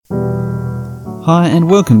Hi, and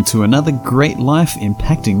welcome to another great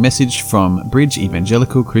life-impacting message from Bridge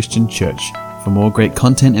Evangelical Christian Church. For more great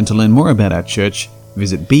content and to learn more about our church,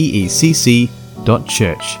 visit becc.church.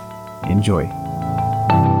 Enjoy.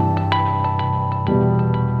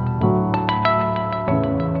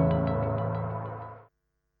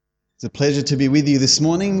 It's a pleasure to be with you this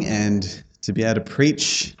morning and to be able to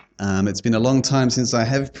preach. It's been a long time since I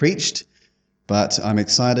have preached, but I'm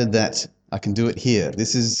excited that I can do it here.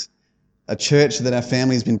 This is a church that our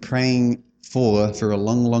family's been praying for a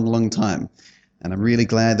long time. And I'm really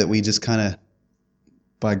glad that we just kind of,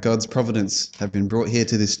 by God's providence, have been brought here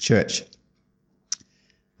to this church.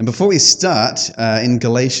 And before we start in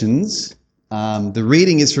Galatians, the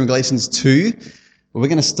reading is from Galatians 2, but we're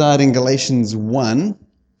going to start in Galatians 1,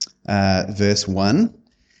 verse 1.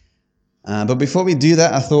 But before we do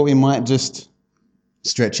that, I thought we might just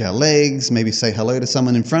stretch our legs, maybe say hello to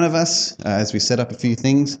someone in front of us as we set up a few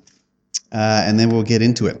things. And then we'll get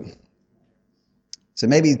into it. So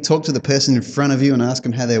maybe talk to the person in front of you and ask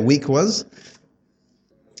them how their week was.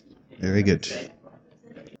 Very good.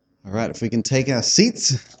 All right, if we can take our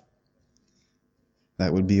seats,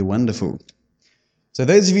 that would be wonderful. So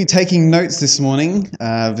those of you taking notes this morning,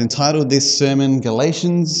 I've entitled this sermon,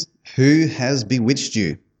 Galatians, Who Has Bewitched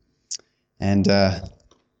You? And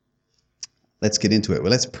let's get into it.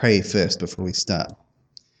 Well, let's pray first before we start.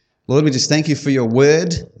 Lord, we just thank you for your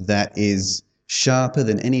word that is sharper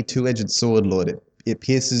than any two-edged sword, Lord. It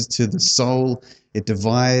pierces to the soul, it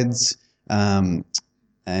divides, and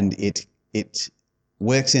it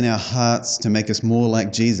works in our hearts to make us more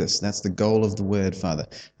like Jesus. That's the goal of the word, Father.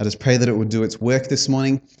 I just pray that it will do its work this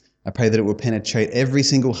morning. I pray that it will penetrate every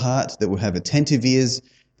single heart, that will have attentive ears,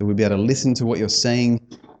 that we'll be able to listen to what you're saying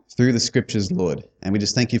through the scriptures, Lord. And we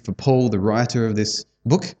just thank you for Paul, the writer of this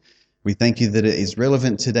book. We thank you that it is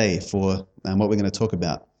relevant today for what we're going to talk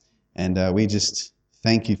about. And we just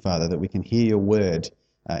thank you, Father, that we can hear your word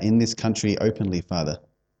in this country openly, Father.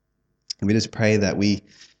 And we just pray that we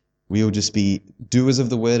will just be doers of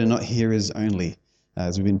the word and not hearers only,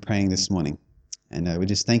 as we've been praying this morning. And we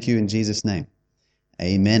just thank you in Jesus' name.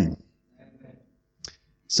 Amen.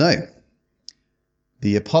 So,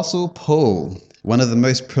 the Apostle Paul, one of the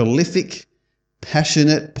most prolific,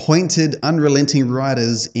 passionate, pointed, unrelenting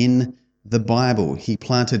writers in the Bible. He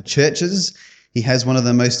planted churches. He has one of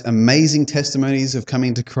the most amazing testimonies of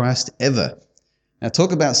coming to Christ ever. Now,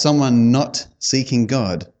 talk about someone not seeking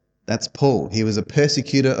God. That's Paul. He was a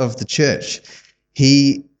persecutor of the church.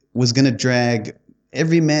 He was going to drag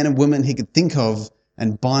every man and woman he could think of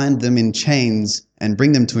and bind them in chains and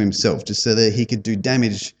bring them to himself just so that he could do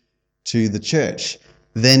damage to the church.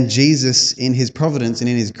 Then Jesus, in his providence and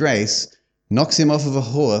in his grace, knocks him off of a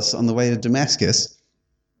horse on the way to Damascus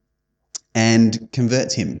and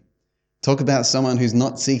converts him. Talk about someone who's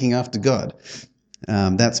not seeking after God.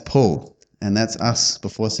 That's Paul, and that's us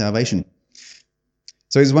before salvation.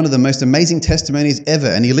 So he's one of the most amazing testimonies ever,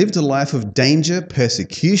 and he lived a life of danger,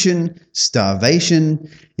 persecution, starvation,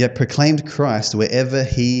 yet proclaimed Christ wherever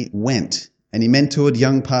he went. And he mentored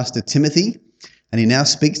young Pastor Timothy, and he now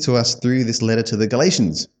speaks to us through this letter to the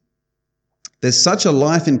Galatians. There's such a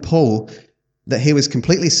life in Paul that he was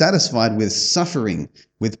completely satisfied with suffering,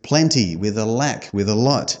 with plenty, with a lack, with a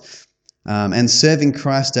lot, and serving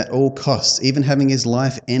Christ at all costs, even having his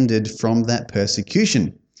life ended from that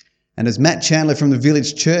persecution. And as Matt Chandler from the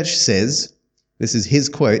Village Church says, this is his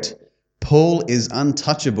quote, Paul is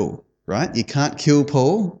untouchable, right? You can't kill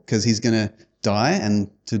Paul because he's going to die, and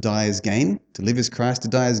to die is gain. To live is Christ, to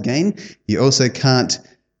die is gain. You also can't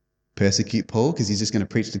persecute Paul because he's just going to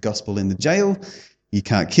preach the gospel in the jail. You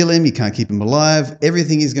can't kill him. You can't keep him alive.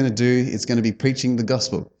 Everything he's going to do is going to be preaching the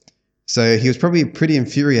gospel. So he was probably pretty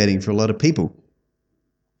infuriating for a lot of people.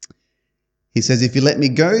 He says, if you let me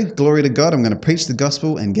go, glory to God, I'm going to preach the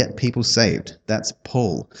gospel and get people saved. That's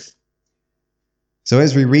Paul. So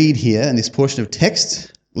as we read here in this portion of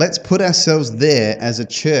text, let's put ourselves there as a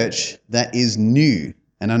church that is new.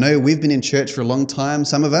 And I know we've been in church for a long time,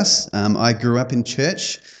 some of us. I grew up in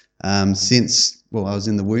church since, I was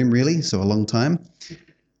in the womb really, so a long time.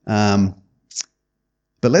 But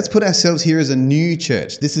let's put ourselves here as a new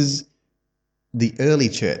church. This is the early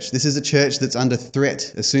church. This is a church that's under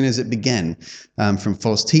threat as soon as it began, from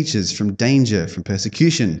false teachers, from danger, from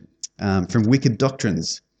persecution, from wicked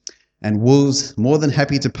doctrines. And wolves more than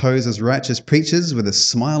happy to pose as righteous preachers with a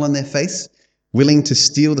smile on their face, willing to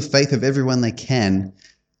steal the faith of everyone they can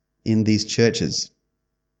in these churches.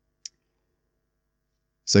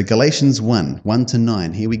 So Galatians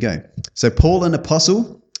 1:1-9, here we go. So Paul, an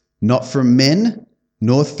apostle, not from men,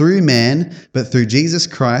 nor through man, but through Jesus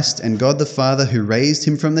Christ and God the Father who raised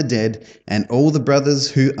him from the dead, and all the brothers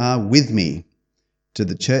who are with me. to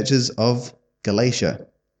the churches of Galatia.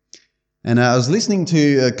 And I was listening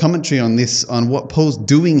to a commentary on this, on what Paul's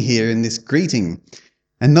doing here in this greeting.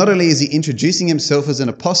 And not only is he introducing himself as an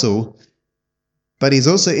apostle, but he's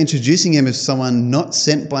also introducing him as someone not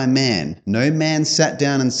sent by man. No man sat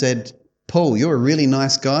down and said, Paul, you're a really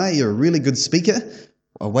nice guy, you're a really good speaker,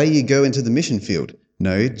 away you go into the mission field.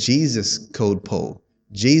 No, Jesus called Paul.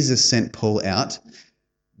 Jesus sent Paul out.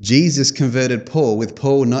 Jesus converted Paul, with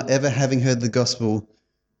Paul not ever having heard the gospel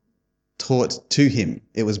taught to him.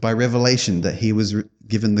 It was by revelation that he was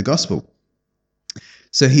given the gospel.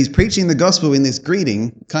 So he's preaching the gospel in this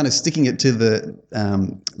greeting, kind of sticking it to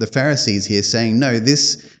the Pharisees here, saying, no,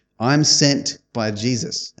 I'm sent by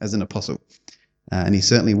Jesus as an apostle. And he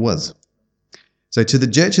certainly was. So to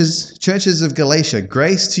the churches of Galatia,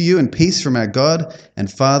 grace to you and peace from our God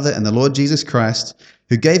and Father and the Lord Jesus Christ,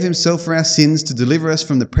 who gave himself for our sins to deliver us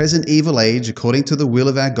from the present evil age according to the will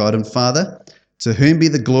of our God and Father, to whom be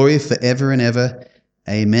the glory forever and ever.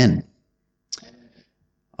 Amen.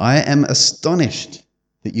 I am astonished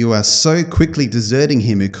that you are so quickly deserting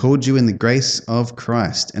him who called you in the grace of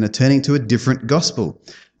Christ and are turning to a different gospel.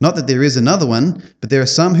 Not that there is another one, but there are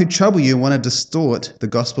some who trouble you and want to distort the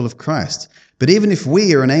gospel of Christ. But even if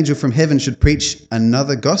we or an angel from heaven should preach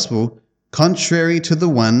another gospel, contrary to the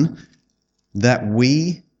one that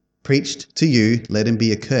we preached to you, let him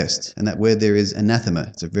be accursed. And that word there is anathema.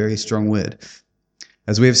 It's a very strong word.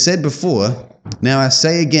 As we have said before, now I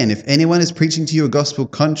say again, if anyone is preaching to you a gospel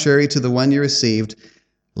contrary to the one you received,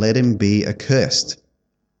 let him be accursed.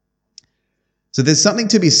 So there's something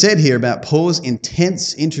to be said here about Paul's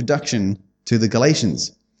intense introduction to the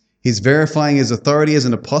Galatians. He's verifying his authority as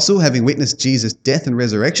an apostle, having witnessed Jesus' death and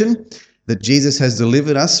resurrection, that Jesus has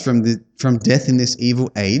delivered us from death in this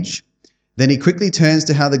evil age. Then he quickly turns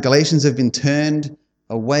to how the Galatians have been turned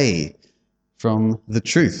away from the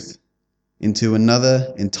truth into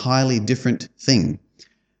another entirely different thing.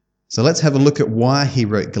 So let's have a look at why he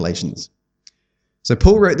wrote Galatians. So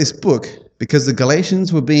Paul wrote this book because the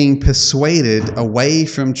Galatians were being persuaded away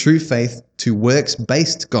from true faith to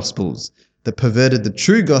works-based gospels that perverted the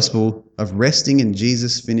true gospel of resting in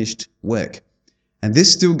Jesus' finished work. And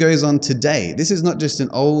this still goes on today. This is not just an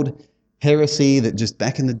old heresy that just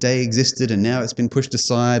back in the day existed and now it's been pushed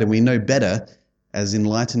aside and we know better as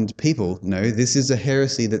enlightened people. No, this is a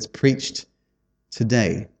heresy that's preached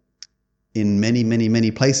today in many, many,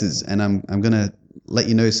 many places. And I'm going to let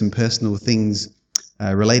you know some personal things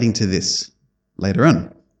relating to this later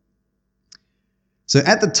on. So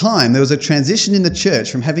at the time, there was a transition in the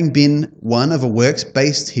church from having been one of a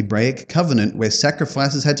works-based Hebraic covenant where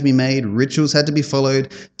sacrifices had to be made, rituals had to be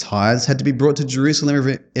followed, tithes had to be brought to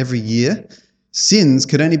Jerusalem every year. Sins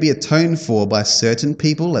could only be atoned for by certain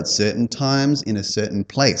people at certain times in a certain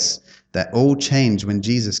place. That all changed when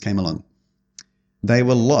Jesus came along. They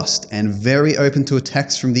were lost and very open to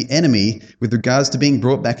attacks from the enemy with regards to being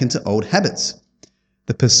brought back into old habits.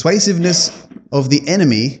 The persuasiveness of the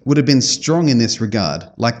enemy would have been strong in this regard,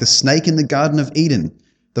 like the snake in the Garden of Eden.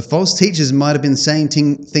 The false teachers might have been saying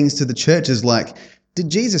things to the churches like, did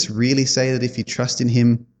Jesus really say that if you trust in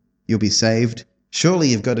him, you'll be saved? Surely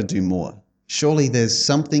you've got to do more. Surely there's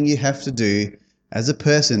something you have to do as a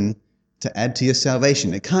person to add to your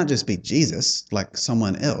salvation. It can't just be Jesus, like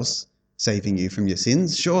someone else saving you from your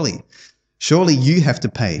sins. Surely you have to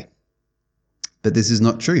pay. But this is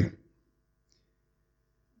not true.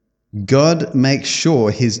 God makes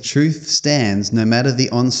sure his truth stands no matter the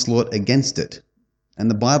onslaught against it. And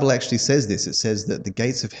the Bible actually says this. It says that the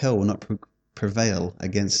gates of hell will not prevail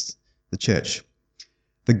against the church.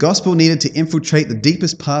 The gospel needed to infiltrate the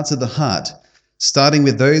deepest parts of the heart, starting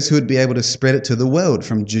with those who would be able to spread it to the world,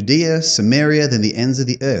 from Judea, Samaria, then the ends of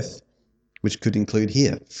the earth, which could include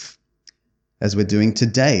here, as we're doing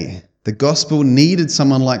today. The gospel needed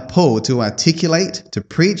someone like Paul to articulate, to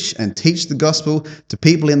preach and teach the gospel to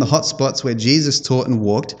people in the hot spots where Jesus taught and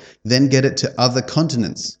walked, then get it to other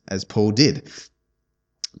continents, as Paul did.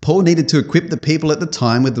 Paul needed to equip the people at the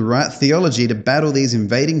time with the right theology to battle these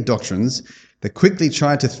invading doctrines that quickly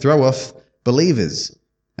tried to throw off believers.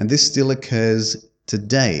 And this still occurs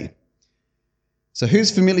today. So who's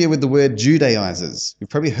familiar with the word Judaizers? You've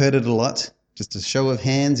probably heard it a lot. Just a show of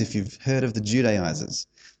hands if you've heard of the Judaizers.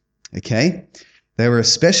 Okay? They were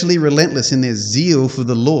especially relentless in their zeal for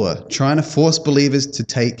the law, trying to force believers to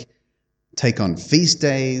take on feast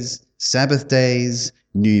days, Sabbath days,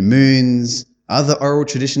 new moons, other oral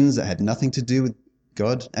traditions that had nothing to do with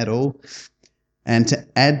God at all, and to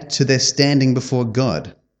add to their standing before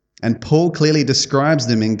God. And Paul clearly describes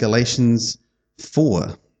them in Galatians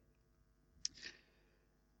 4.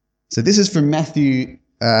 So this is from Matthew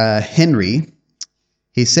Henry.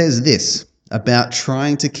 He says this, about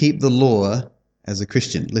trying to keep the law as a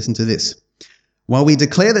Christian. Listen to this. While we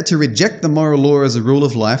declare that to reject the moral law as a rule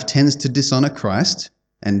of life tends to dishonor Christ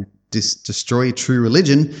and destroy true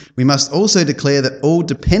religion, we must also declare that all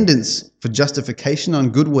dependence for justification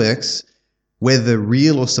on good works, whether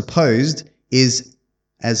real or supposed, is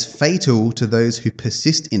as fatal to those who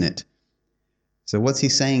persist in it. So what's he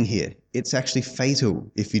saying here? It's actually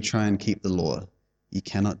fatal if you try and keep the law. You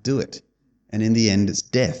cannot do it. And in the end, it's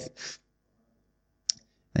death.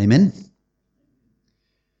 Amen?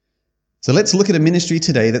 So let's look at a ministry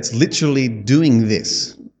today that's literally doing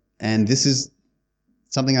this. And this is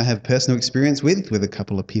something I have personal experience with a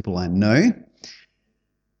couple of people I know.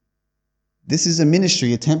 This is a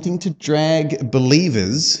ministry attempting to drag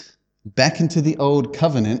believers back into the old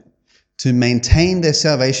covenant to maintain their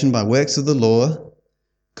salvation by works of the law,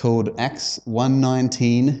 called Acts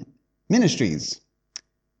 1:19 Ministries.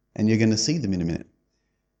 And you're going to see them in a minute.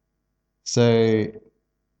 So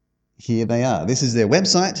here they are. This is their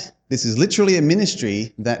website. This is literally a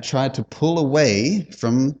ministry that tried to pull away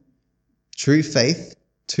from true faith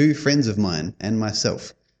two friends of mine and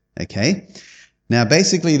myself. Okay? Now,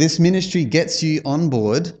 basically, this ministry gets you on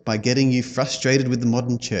board by getting you frustrated with the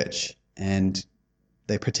modern church. And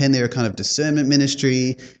they pretend they're a kind of discernment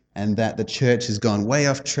ministry and that the church has gone way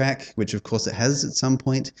off track, which of course it has at some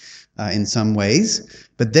point in some ways.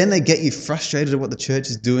 But then they get you frustrated at what the church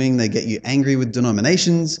is doing. They get you angry with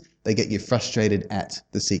denominations. They get you frustrated at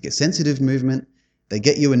the seeker-sensitive movement. They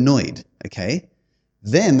get you annoyed, okay?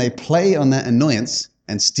 Then they play on that annoyance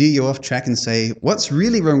and steer you off track and say, what's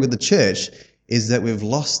really wrong with the church is that we've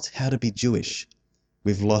lost how to be Jewish.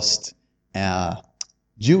 We've lost our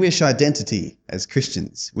Jewish identity as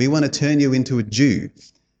Christians. We want to turn you into a Jew.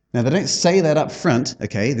 Now, they don't say that up front,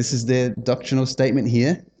 okay? This is their doctrinal statement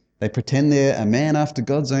here. They pretend they're a man after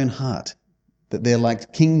God's own heart, that they're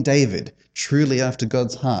like King David, truly after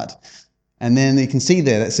God's heart. And then you can see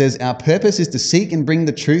there that says, our purpose is to seek and bring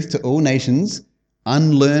the truth to all nations,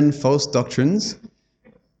 unlearn false doctrines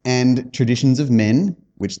and traditions of men,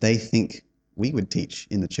 which they think we would teach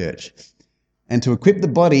in the church, and to equip the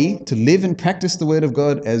body to live and practice the word of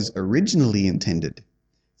God as originally intended.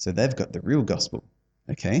 So they've got the real gospel,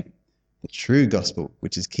 okay? The true gospel,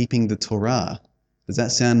 which is keeping the Torah. Does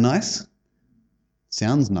that sound nice?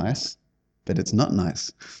 Sounds nice, but it's not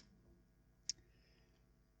nice.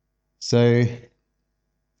 So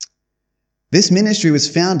this ministry was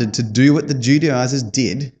founded to do what the Judaizers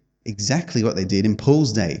did, exactly what they did in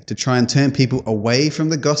Paul's day, to try and turn people away from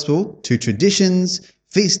the gospel to traditions,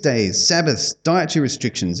 feast days, Sabbaths, dietary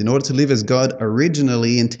restrictions in order to live as God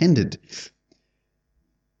originally intended.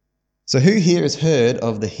 So who here has heard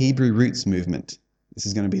of the Hebrew Roots movement? This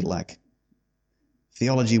is going to be like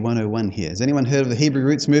Theology 101 here. Has anyone heard of the Hebrew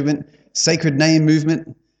Roots movement? Sacred Name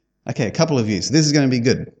movement? Okay, a couple of you. So this is going to be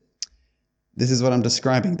good. This is what I'm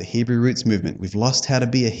describing, the Hebrew Roots movement. We've lost how to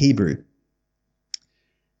be a Hebrew.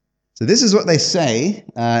 So this is what they say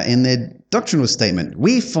in their doctrinal statement.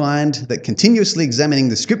 We find that continuously examining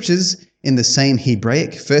the scriptures in the same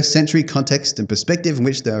Hebraic first century context and perspective in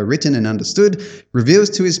which they are written and understood reveals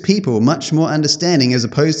to his people much more understanding as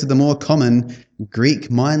opposed to the more common Greek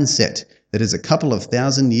mindset that is a couple of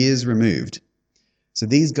thousand years removed. So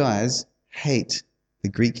these guys hate the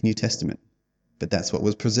Greek New Testament, but that's what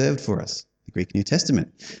was preserved for us, the Greek New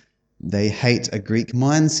Testament. They hate a Greek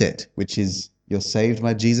mindset, which is you're saved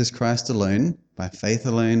by Jesus Christ alone, by faith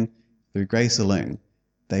alone, through grace alone.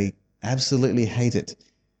 They absolutely hate it.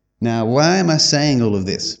 Now, why am I saying all of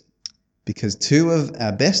this? Because two of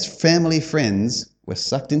our best family friends were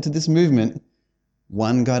sucked into this movement.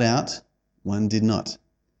 One got out, one did not.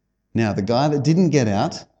 Now, the guy that didn't get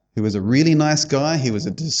out, who was a really nice guy, he was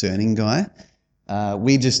a discerning guy,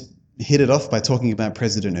 we just hit it off by talking about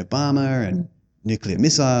President Obama and nuclear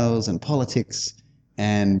missiles and politics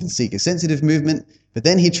and the seeker-sensitive movement. But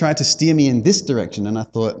then he tried to steer me in this direction, and I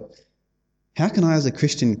thought, how can I as a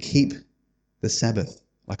Christian keep the Sabbath,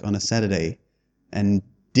 like on a Saturday, and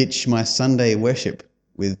ditch my Sunday worship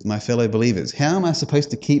with my fellow believers? How am I supposed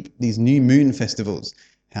to keep these new moon festivals?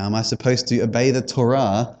 How am I supposed to obey the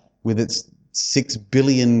Torah with its 6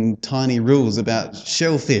 billion tiny rules about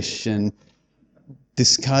shellfish and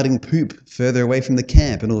discarding poop further away from the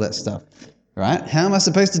camp and all that stuff, right? How am I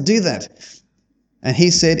supposed to do that? And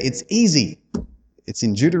he said, it's easy. It's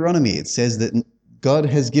in Deuteronomy. It says that God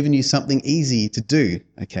has given you something easy to do,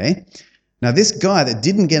 okay? Now, this guy that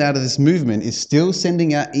didn't get out of this movement is still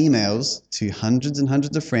sending out emails to hundreds and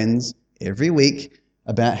hundreds of friends every week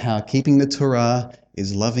about how keeping the Torah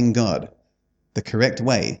is loving God the correct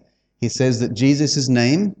way. He says that Jesus'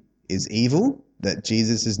 name is evil, that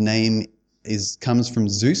Jesus' name comes from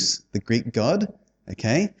Zeus, the Greek god.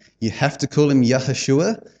 Okay? You have to call him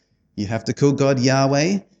Yahushua. You have to call God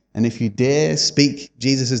Yahweh. And if you dare speak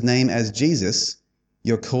Jesus' name as Jesus,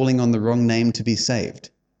 you're calling on the wrong name to be saved.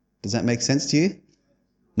 Does that make sense to you?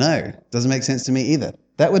 No, doesn't make sense to me either.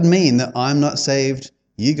 That would mean that I'm not saved,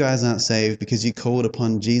 you guys aren't saved because you called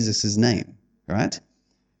upon Jesus' name, right?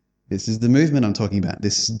 This is the movement I'm talking about.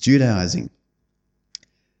 This is Judaizing.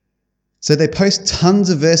 So they post tons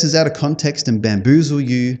of verses out of context and bamboozle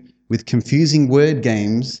you with confusing word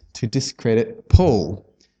games to discredit Paul.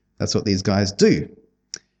 That's what these guys do.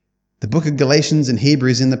 The book of Galatians and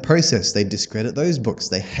Hebrews in the process, they discredit those books.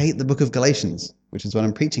 They hate the book of Galatians, which is what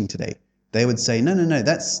I'm preaching today. They would say, no,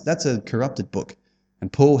 that's a corrupted book.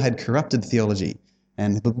 And Paul had corrupted theology.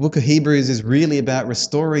 And the book of Hebrews is really about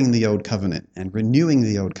restoring the old covenant and renewing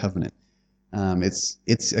the old covenant.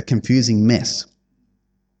 It's a confusing mess.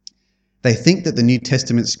 They think that the New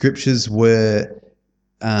Testament scriptures were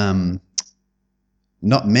not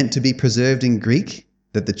meant to be preserved in Greek,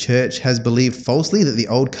 that the church has believed falsely that the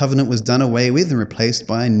old covenant was done away with and replaced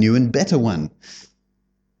by a new and better one.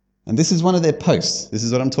 And this is one of their posts. This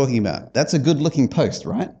is what I'm talking about. That's a good-looking post,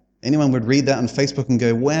 right? Anyone would read that on Facebook and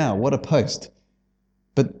go, wow, what a post.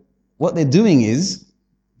 But what they're doing is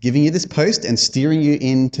giving you this post and steering you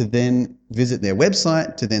in to then visit their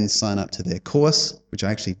website, to then sign up to their course, which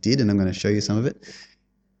I actually did, and I'm going to show you some of it.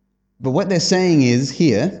 But what they're saying is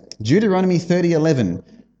here, Deuteronomy 30:11,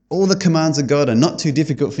 all the commands of God are not too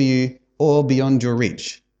difficult for you or beyond your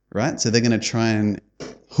reach, right? So they're going to try and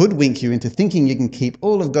hoodwink you into thinking you can keep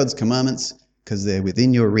all of God's commandments because they're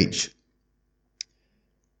within your reach.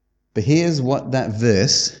 But here's what that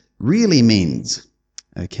verse really means,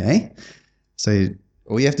 okay? So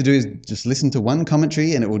all you have to do is just listen to one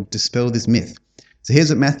commentary and it will dispel this myth. So here's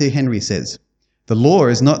what Matthew Henry says. The law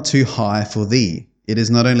is not too high for thee. It is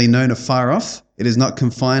not only known afar off, it is not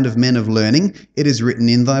confined of men of learning, it is written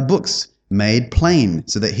in thy books, made plain,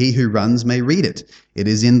 so that he who runs may read it. It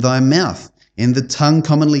is in thy mouth, in the tongue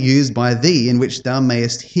commonly used by thee, in which thou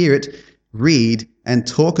mayest hear it, read, and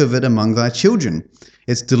talk of it among thy children.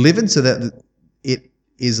 It's delivered so that it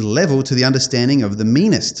is level to the understanding of the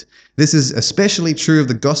meanest. This is especially true of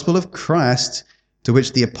the gospel of Christ, to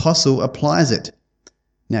which the apostle applies it.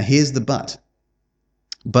 Now here's the but.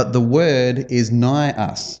 But the word is nigh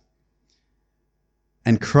us,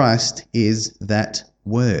 and Christ is that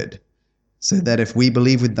word. So that if we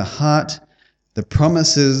believe with the heart, the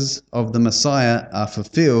promises of the Messiah are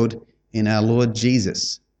fulfilled in our Lord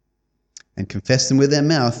Jesus, and confess them with our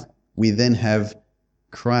mouth, we then have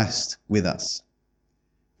Christ with us.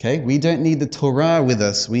 Okay, we don't need the Torah with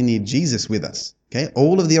us, we need Jesus with us. Okay,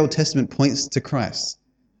 all of the Old Testament points to Christ.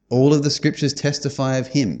 All of the scriptures testify of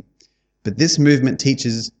him. But this movement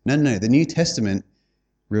teaches, no, the New Testament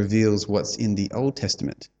reveals what's in the Old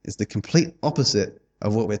Testament. It's the complete opposite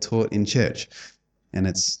of what we're taught in church. And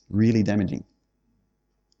it's really damaging.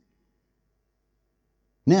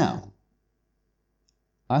 Now,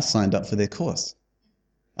 I signed up for their course.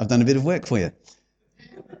 I've done a bit of work for you.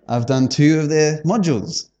 I've done 2 of their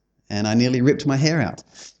modules, and I nearly ripped my hair out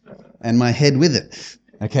and my head with it.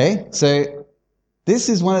 Okay, so this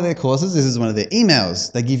is one of their courses. This is one of their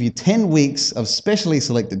emails. They give you 10 weeks of specially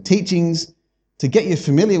selected teachings to get you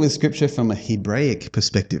familiar with Scripture from a Hebraic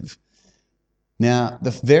perspective. Now,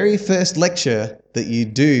 the very first lecture that you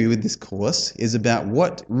do with this course is about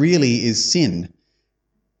what really is sin.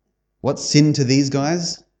 What's sin to these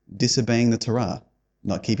guys? Disobeying the Torah,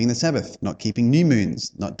 not keeping the Sabbath, not keeping new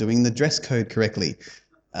moons, not doing the dress code correctly.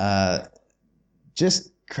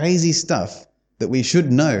 Just crazy stuff that we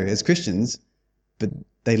should know as Christians, but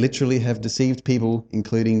they literally have deceived people,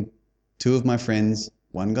 including 2 of my friends.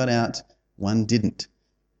 One got out, one didn't.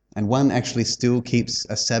 And one actually still keeps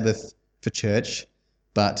a Sabbath for church,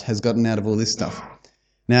 but has gotten out of all this stuff.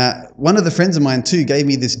 Now, one of the friends of mine too gave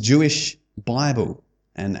me this Jewish Bible.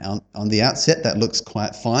 And on the outset, that looks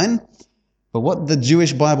quite fine. But what the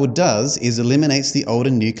Jewish Bible does is eliminates the Old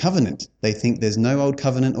and New Covenant. They think there's no Old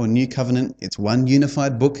Covenant or New Covenant. It's one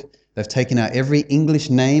unified book. They've taken out every English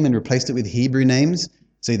name and replaced it with Hebrew names.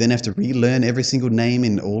 So you then have to relearn every single name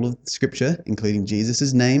in all of Scripture, including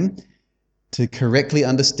Jesus' name, to correctly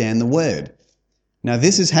understand the word. Now,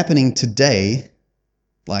 this is happening today,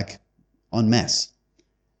 like en masse.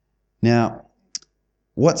 Now,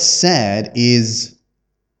 what's sad is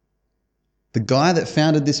the guy that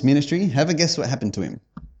founded this ministry, have a guess what happened to him.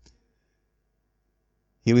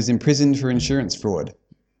 He was imprisoned for insurance fraud.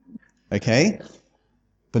 Okay?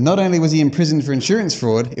 But not only was he imprisoned for insurance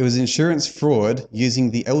fraud, it was insurance fraud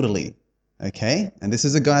using the elderly. Okay, and this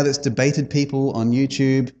is a guy that's debated people on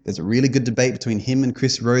YouTube. There's a really good debate between him and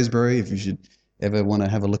Chris Roseberry, if you should ever want to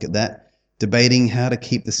have a look at that, debating how to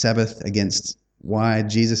keep the Sabbath against why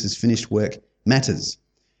Jesus' finished work matters.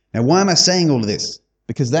 Now, why am I saying all of this?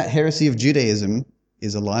 Because that heresy of Judaism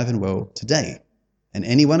is alive and well today. And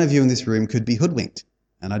any one of you in this room could be hoodwinked,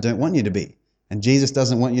 and I don't want you to be. And Jesus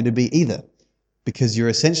doesn't want you to be either, because you're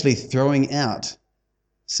essentially throwing out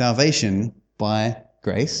salvation by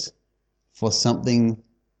grace for something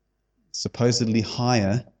supposedly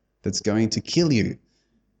higher that's going to kill you.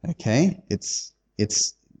 Okay? It's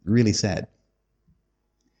really sad.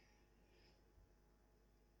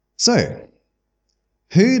 So,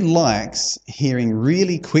 who likes hearing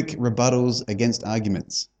really quick rebuttals against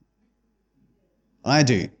arguments? I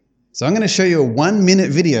do. So I'm going to show you a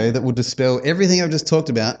 1-minute video that will dispel everything I've just talked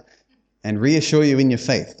about and reassure you in your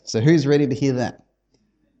faith. So who's ready to hear that?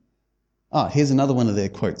 Oh, here's another one of their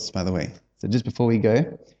quotes, by the way. So just before we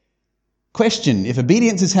go. Question: if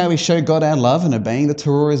obedience is how we show God our love and obeying the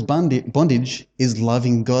Torah is bondage, is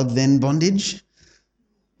loving God then bondage?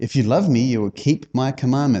 If you love me, you will keep my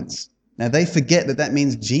commandments. Now they forget that that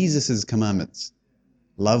means Jesus' commandments.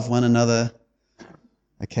 Love one another.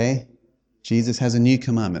 Okay? Jesus has a new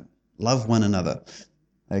commandment. Love one another.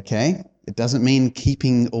 Okay? It doesn't mean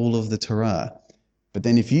keeping all of the Torah. But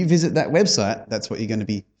then if you visit that website, that's what you're going to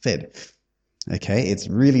be fed. Okay? It's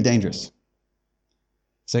really dangerous.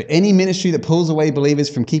 So any ministry that pulls away believers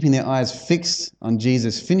from keeping their eyes fixed on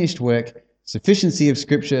Jesus' finished work, sufficiency of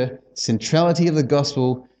Scripture, centrality of the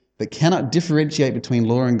gospel, that cannot differentiate between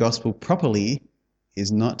law and gospel properly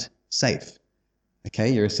is not safe.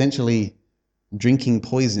 Okay? You're essentially drinking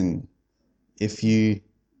poison if you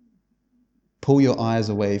pull your eyes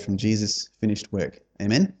away from Jesus' finished work.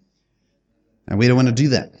 Amen? And we don't want to do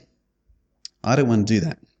that. I don't want to do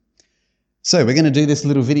that. So we're going to do this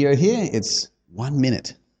little video here. It's 1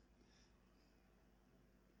 minute.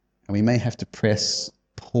 And we may have to press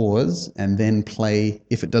pause and then play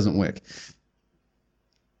if it doesn't work.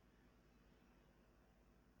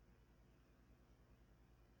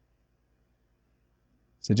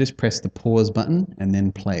 So just press the pause button and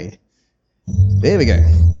then play. There we go.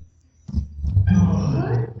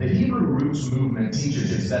 The Hebrew Roots movement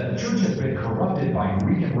teaches us that the church has been corrupted by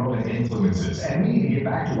Greek and Roman influences, and we need to get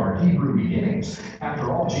back to our Hebrew beginnings.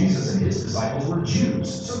 After all, Jesus and his disciples were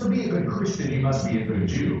Jews, so to be a good Christian, you must be a good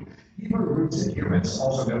Jew. Hebrew Roots adherents,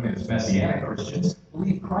 also known as Messianic Christians,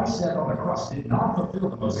 believe Christ's death on the cross did not fulfill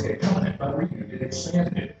the Mosaic covenant, but renewed and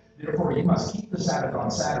expanded it. Therefore, you must keep the Sabbath on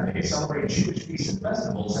Saturday, celebrate Jewish feasts and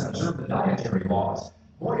festivals, and observe the dietary laws.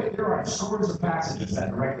 Boy, if there are scores of passages that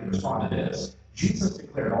directly respond to this. Jesus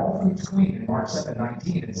declared all foods clean in Mark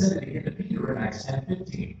 7:19 and said it again to Peter in Acts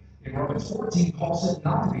 10:15. In Romans 14, Paul said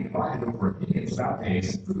not to be divided over opinions about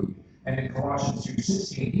days and food. And in Colossians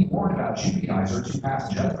 2:16, he warned about Judaizers who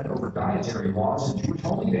passed judgment over dietary laws and Jewish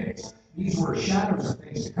holy days. These were shadows of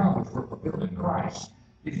things to come which were fulfilled in Christ.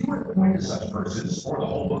 If you were to point to such verses, or the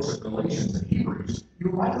whole books of Galatians and Hebrews, you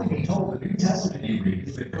would likely be told the New Testament you read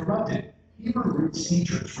has been corrupted. Hebrew Roots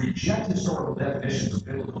teachers reject historical definitions of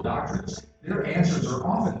biblical doctrines. Their answers are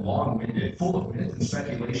often long-winded, full of myth and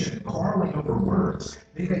speculation, and quarreling over words.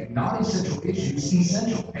 They make non-essential issues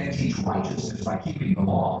essential and teach righteousness by keeping the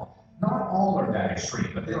law. Not all are that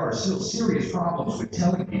extreme, but there are still serious problems with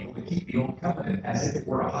telling people to keep the Old Covenant as if it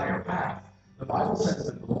were a higher path. The Bible says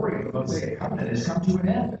the glory of the Mosaic Covenant has come to an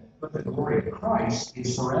end, but the glory of Christ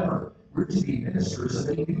is forever. We're to be ministers of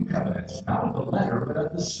a new covenant, not of the letter, but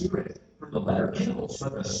of the Spirit. For the letter kills,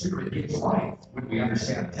 but the Spirit gives life, when we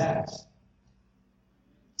understand the text.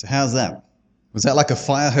 So how's that? Was that like a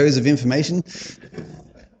fire hose of information?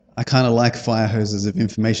 I kind of like fire hoses of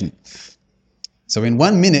information. So in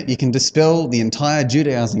 1 minute, you can dispel the entire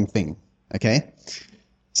Judaizing thing, okay?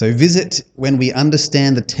 So visit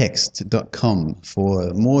whenweunderstandthetext.com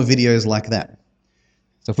for more videos like that.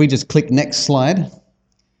 So if we just click next slide,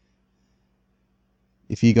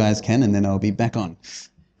 if you guys can, and then I'll be back on.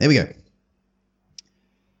 There we go.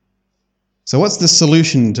 So what's the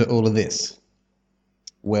solution to all of this?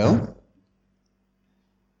 Well,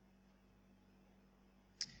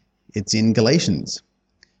 it's in Galatians.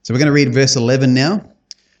 So we're going to read verse 11 now.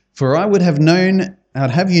 For I would have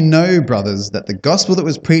you know, brothers, that the gospel that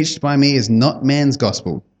was preached by me is not man's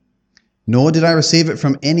gospel. Nor did I receive it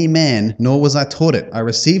from any man, nor was I taught it. I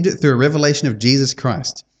received it through a revelation of Jesus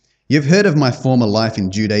Christ. You've heard of my former life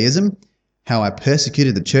in Judaism, how I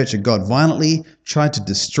persecuted the church of God violently, tried to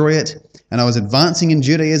destroy it, and I was advancing in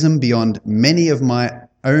Judaism beyond many of my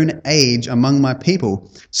own age among my people.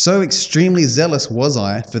 So extremely zealous was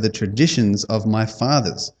I for the traditions of my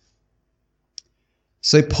fathers.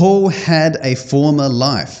 So Paul had a former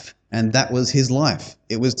life, and that was his life.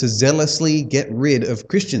 It was to zealously get rid of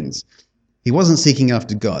Christians. He wasn't seeking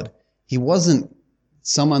after God. He wasn't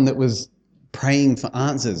someone that was praying for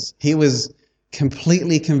answers. He was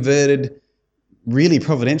completely converted, really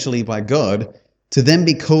providentially by God, to then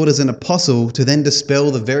be called as an apostle, to then dispel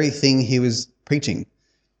the very thing he was preaching.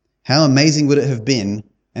 How amazing would it have been,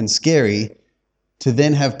 and scary, to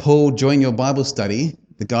then have Paul join your Bible study,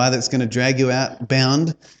 the guy that's going to drag you out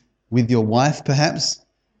bound with your wife perhaps,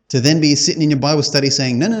 to then be sitting in your Bible study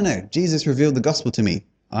saying, no, Jesus revealed the gospel to me.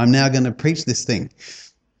 I'm now going to preach this thing.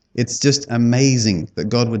 It's just amazing that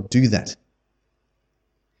God would do that.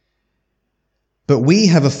 But we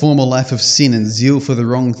have a former life of sin and zeal for the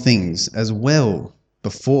wrong things as well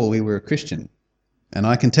before we were a Christian. And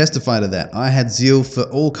I can testify to that. I had zeal for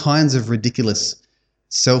all kinds of ridiculous,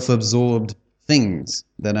 self-absorbed things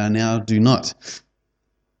that I now do not.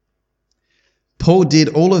 Paul did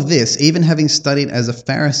all of this even having studied as a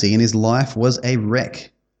Pharisee, and his life was a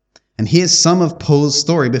wreck. And here's some of Paul's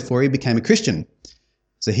story before he became a Christian.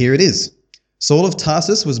 So here it is. Saul of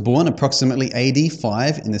Tarsus was born approximately AD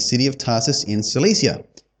 5 in the city of Tarsus in Cilicia,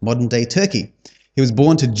 modern-day Turkey. He was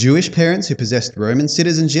born to Jewish parents who possessed Roman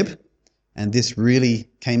citizenship, and this really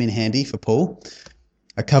came in handy for Paul.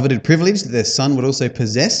 A coveted privilege that their son would also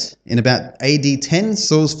possess. In about AD 10,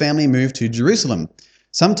 Saul's family moved to Jerusalem.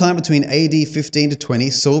 Sometime between AD 15 to 20,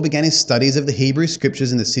 Saul began his studies of the Hebrew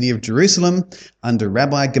scriptures in the city of Jerusalem under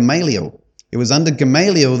Rabbi Gamaliel. It was under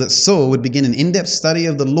Gamaliel that Saul would begin an in-depth study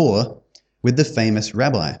of the law with the famous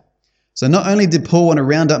rabbi. So not only did Paul want to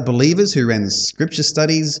round up believers who ran scripture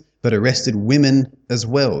studies, but arrested women as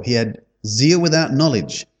well. He had zeal without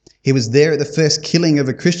knowledge. He was there at the first killing of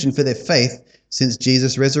a Christian for their faith since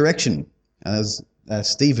Jesus' resurrection, as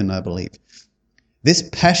Stephen, I believe. This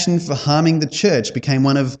passion for harming the church became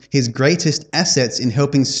one of his greatest assets in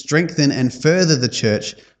helping strengthen and further the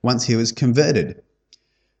church once he was converted.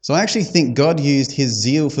 So I actually think God used his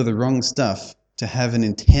zeal for the wrong stuff to have an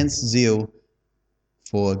intense zeal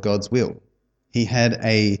for God's will. He had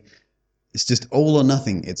it's just all or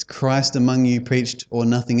nothing. It's Christ among you preached or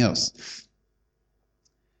nothing else.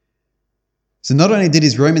 So not only did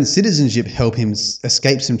his Roman citizenship help him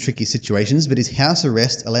escape some tricky situations, but his house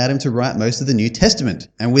arrest allowed him to write most of the New Testament.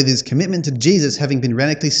 And with his commitment to Jesus having been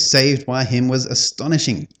radically saved by him was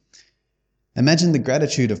astonishing. Imagine the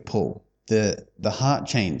gratitude of Paul. The heart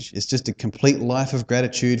change. It's just a complete life of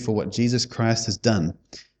gratitude for what Jesus Christ has done.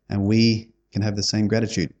 And we can have the same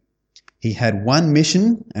gratitude. He had one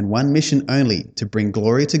mission and one mission only, to bring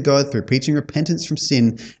glory to God through preaching repentance from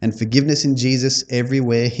sin and forgiveness in Jesus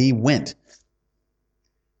everywhere he went.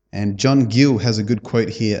 And John Gill has a good quote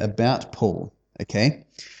here about Paul. Okay?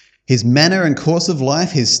 His manner and course of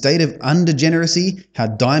life, his state of undegeneracy, how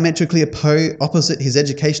diametrically opposite his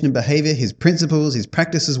education and behavior, his principles, his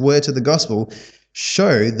practices were to the gospel,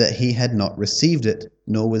 show that he had not received it,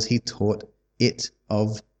 nor was he taught it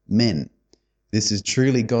of men. This is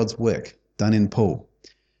truly God's work done in Paul.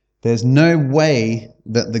 There's no way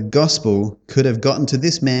that the gospel could have gotten to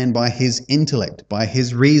this man by his intellect, by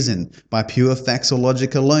his reason, by pure facts or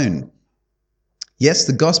logic alone. Yes,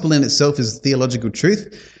 the gospel in itself is theological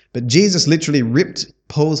truth, but Jesus literally ripped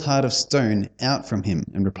Paul's heart of stone out from him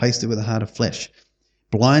and replaced it with a heart of flesh,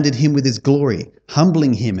 blinded him with his glory,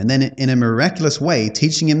 humbling him, and then in a miraculous way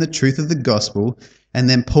teaching him the truth of the gospel, and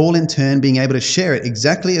then Paul in turn being able to share it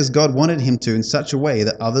exactly as God wanted him to in such a way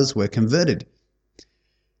that others were converted.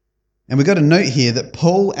 And we've got to note here that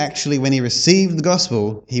Paul actually, when he received the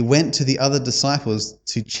gospel, he went to the other disciples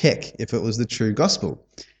to check if it was the true gospel.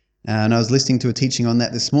 And I was listening to a teaching on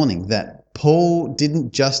that this morning, that Paul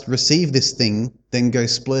didn't just receive this thing, then go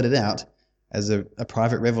splurt it out as a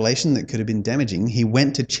private revelation that could have been damaging. He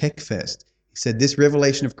went to check first. He said, this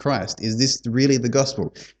revelation of Christ, is this really the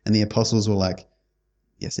gospel? And the apostles were like,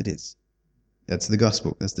 yes, it is. That's the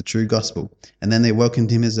gospel. That's the true gospel. And then they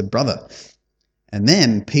welcomed him as a brother. And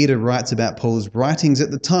then Peter writes about Paul's writings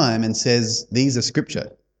at the time and says, these are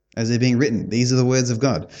scripture as they're being written. These are the words of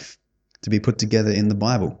God to be put together in the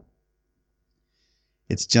Bible.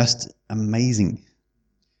 It's just amazing.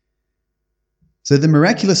 So the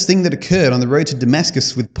miraculous thing that occurred on the road to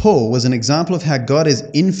Damascus with Paul was an example of how God is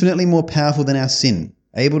infinitely more powerful than our sin,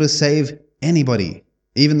 able to save anybody,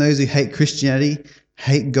 even those who hate Christianity,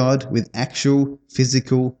 hate God with actual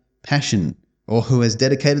physical passion, or who has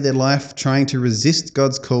dedicated their life trying to resist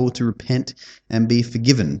God's call to repent and be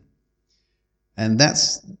forgiven. And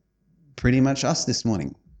that's pretty much us this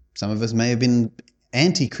morning. Some of us may have been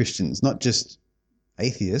anti-Christians, not just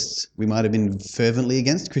atheists. We might have been fervently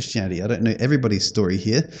against Christianity. I don't know everybody's story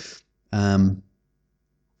here. And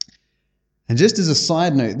And just as a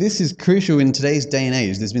side note, this is crucial in today's day and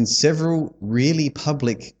age. There's been several really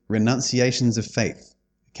public renunciations of faith,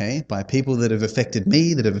 okay, by people that have affected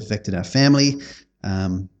me, that have affected our family.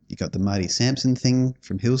 You got the Marty Sampson thing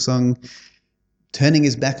from Hillsong, turning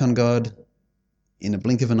his back on God in a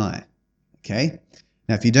blink of an eye, okay?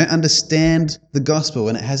 Now, if you don't understand the gospel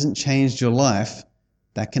and it hasn't changed your life,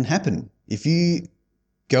 that can happen. If you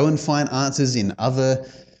go and find answers in other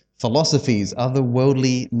philosophies, other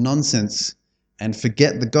worldly nonsense, and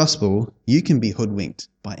forget the gospel, you can be hoodwinked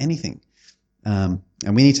by anything. And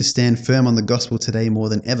we need to stand firm on the gospel today more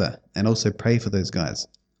than ever, and also pray for those guys.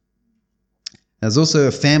 There's also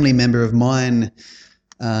a family member of mine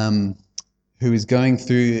who is going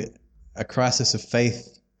through a crisis of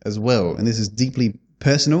faith as well, and this is deeply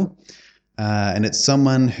personal, and it's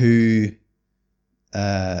someone who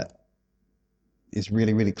is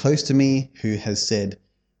really, really close to me, who has said,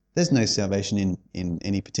 there's no salvation in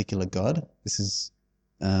any particular God. This is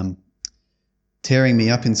tearing me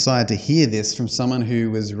up inside to hear this from someone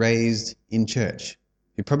who was raised in church,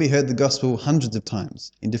 who probably heard the gospel hundreds of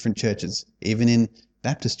times in different churches, even in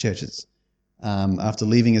Baptist churches, after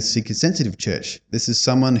leaving a seeker-sensitive church. This is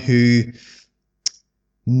someone who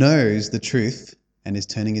knows the truth and is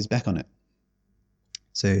turning his back on it.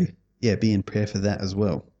 So, yeah, be in prayer for that as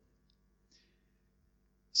well.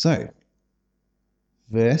 So,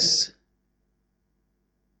 verse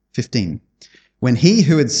 15. When he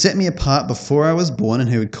who had set me apart before I was born and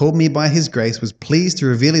who had called me by his grace was pleased to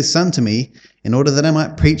reveal his Son to me in order that I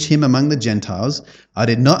might preach him among the Gentiles, I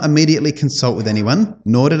did not immediately consult with anyone,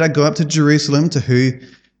 nor did I go up to Jerusalem to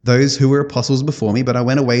those who were apostles before me, but I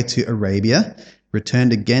went away to Arabia,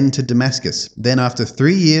 returned again to Damascus. Then after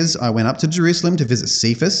 3 years I went up to Jerusalem to visit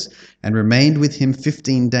Cephas and remained with him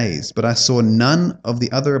 15 days. But I saw none of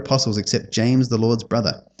the other apostles except James, the Lord's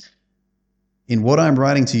brother. In what I am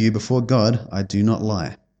writing to you before God, I do not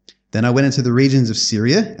lie. Then I went into the regions of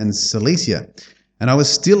Syria and Cilicia, and I was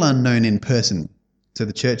still unknown in person to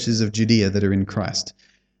the churches of Judea that are in Christ.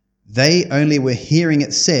 They only were hearing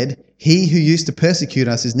it said, he who used to persecute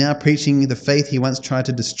us is now preaching the faith he once tried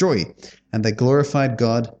to destroy, and they glorified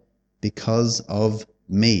God because of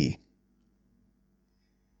me.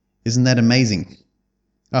 Isn't that amazing?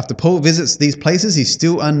 After Paul visits these places, he's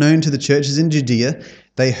still unknown to the churches in Judea.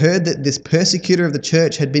 They heard that this persecutor of the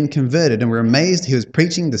church had been converted and were amazed he was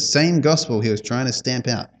preaching the same gospel he was trying to stamp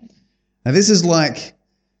out. Now, this is like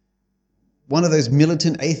one of those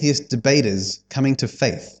militant atheist debaters coming to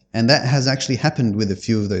faith. And that has actually happened with a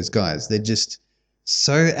few of those guys. They're just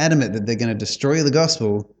so adamant that they're going to destroy the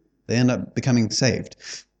gospel, they end up becoming saved.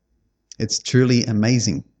 It's truly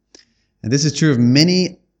amazing. And this is true of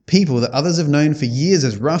many people that others have known for years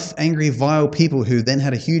as rough, angry, vile people who then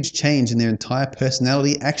had a huge change in their entire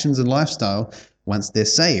personality, actions, and lifestyle once they're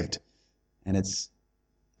saved. And it's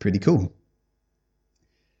pretty cool.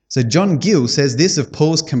 So John Gill says this of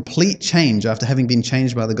Paul's complete change after having been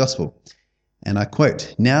changed by the gospel. And I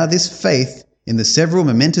quote, "Now this faith, in the several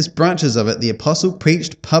momentous branches of it, the apostle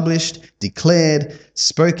preached, published, declared,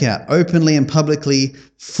 spoke out openly and publicly,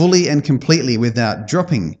 fully and completely, without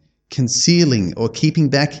dropping, concealing, or keeping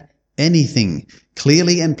back anything,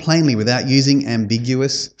 clearly and plainly, without using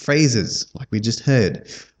ambiguous phrases, like we just heard,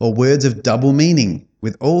 or words of double meaning,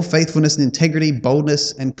 with all faithfulness and integrity,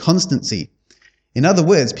 boldness and constancy." In other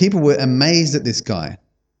words, people were amazed at this guy.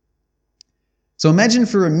 So imagine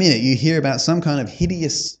for a minute you hear about some kind of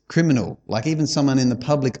hideous criminal, like even someone in the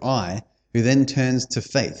public eye, who then turns to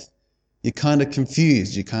faith. You're kind of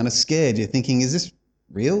confused, you're kind of scared, you're thinking, is this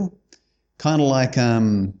real? Kind of like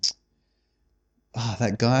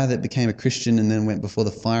that guy that became a Christian and then went before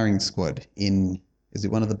the firing squad in, is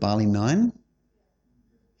it one of the Bali 9?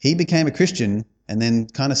 He became a Christian and then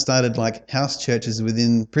kind of started like house churches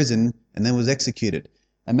within prison and then was executed.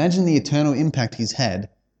 Imagine the eternal impact he's had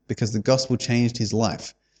because the gospel changed his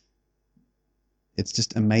life. It's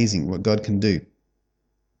just amazing what God can do.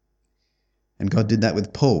 And God did that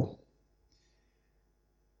with Paul.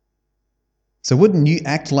 So wouldn't you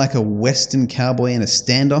act like a Western cowboy in a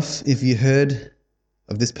standoff if you heard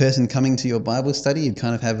of this person coming to your Bible study? You'd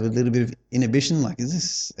kind of have a little bit of inhibition, like,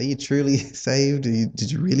 are you truly saved?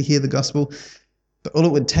 Did you really hear the gospel? But all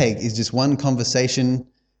it would take is just one conversation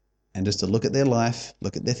and just to look at their life,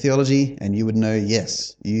 look at their theology, and you would know,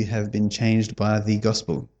 yes, you have been changed by the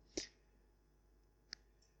gospel.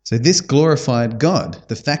 So this glorified God.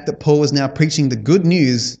 The fact that Paul was now preaching the good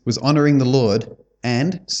news was honoring the Lord,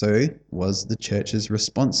 and so was the church's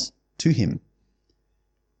response to him.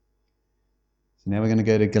 So now we're going to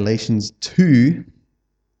go to Galatians 2.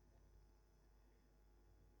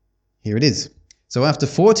 Here it is. So after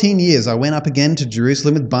 14 years, I went up again to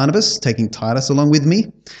Jerusalem with Barnabas, taking Titus along with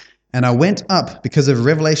me. And I went up because of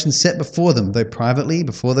revelation set before them, though privately,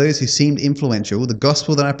 before those who seemed influential, the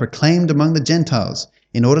gospel that I proclaimed among the Gentiles,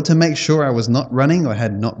 in order to make sure I was not running or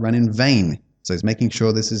had not run in vain. So he's making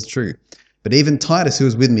sure this is true. But even Titus, who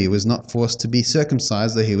was with me, was not forced to be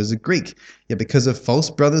circumcised, though he was a Greek. Yet because of false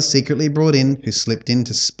brothers secretly brought in, who slipped in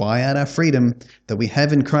to spy out our freedom that we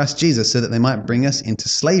have in Christ Jesus, so that they might bring us into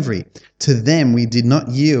slavery, to them we did not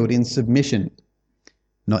yield in submission,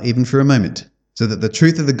 not even for a moment, so that the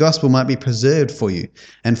truth of the gospel might be preserved for you.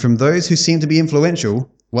 And from those who seem to be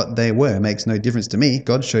influential, what they were makes no difference to me.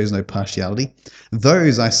 God shows no partiality.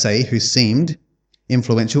 Those, I say, who seemed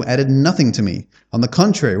influential added nothing to me. On the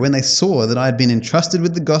contrary, when they saw that I had been entrusted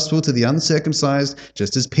with the gospel to the uncircumcised,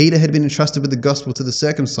 just as Peter had been entrusted with the gospel to the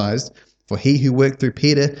circumcised, for he who worked through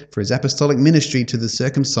Peter for his apostolic ministry to the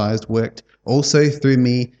circumcised worked also through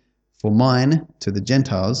me for mine to the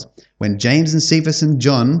Gentiles, when James and Cephas and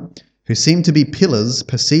John, who seemed to be pillars,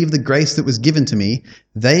 perceived the grace that was given to me,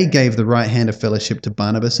 they gave the right hand of fellowship to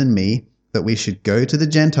Barnabas and me, that we should go to the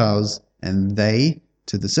Gentiles, and they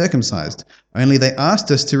to the circumcised. Only they asked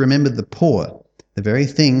us to remember the poor, the very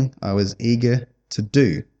thing I was eager to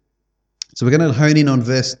do. So we're going to hone in on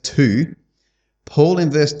verse 2. Paul in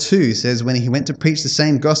verse 2 says, when he went to preach the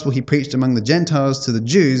same gospel he preached among the Gentiles to the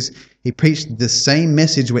Jews, he preached the same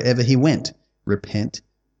message wherever he went. Repent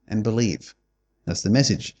and believe. That's the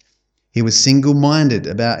message. He was single-minded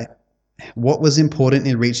about what was important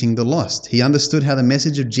in reaching the lost. He understood how the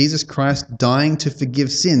message of Jesus Christ dying to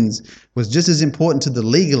forgive sins was just as important to the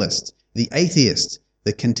legalist, the atheist,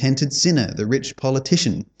 the contented sinner, the rich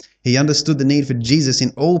politician. He understood the need for Jesus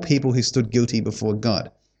in all people who stood guilty before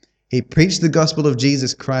God. He preached the gospel of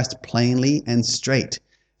Jesus Christ plainly and straight,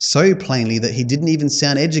 so plainly that he didn't even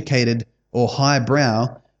sound educated or highbrow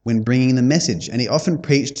when bringing the message, and he often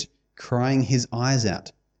preached crying his eyes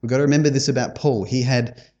out. We've got to remember this about Paul. He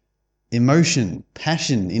had emotion,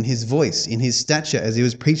 passion in his voice, in his stature as he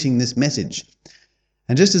was preaching this message.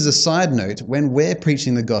 And just as a side note, when we're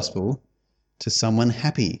preaching the gospel to someone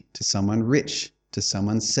happy, to someone rich, to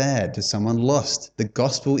someone sad, to someone lost, the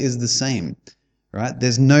gospel is the same, right?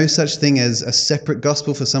 There's no such thing as a separate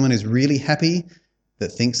gospel for someone who's really happy, that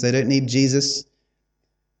thinks they don't need Jesus.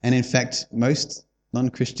 And in fact, most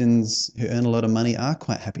non-Christians who earn a lot of money are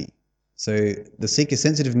quite happy. So the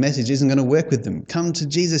seeker-sensitive message isn't going to work with them. Come to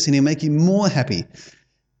Jesus and he'll make you more happy.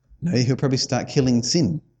 No, he'll probably start killing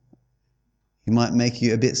sin. He might make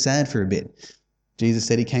you a bit sad for a bit. Jesus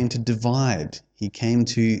said he came to divide. He came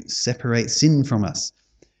to separate sin from us.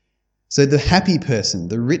 So the happy person,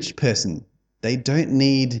 the rich person, they don't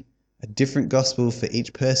need a different gospel for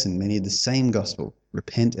each person. They need the same gospel.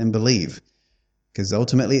 Repent and believe. Because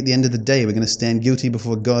ultimately, at the end of the day, we're going to stand guilty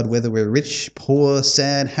before God, whether we're rich, poor,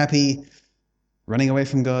 sad, happy, running away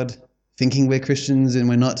from God, thinking we're Christians and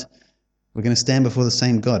we're not. We're going to stand before the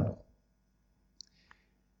same God.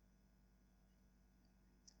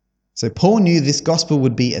 So Paul knew this gospel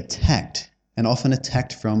would be attacked, and often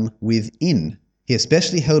attacked from within. He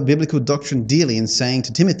especially held biblical doctrine dearly in saying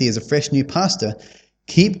to Timothy as a fresh new pastor,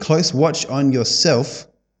 keep close watch on yourself.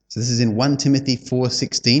 So this is in 1 Timothy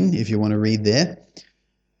 4:16, if you want to read there.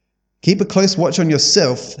 Keep a close watch on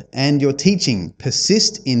yourself and your teaching.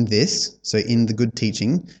 Persist in this, so in the good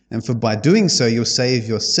teaching, and for by doing so you'll save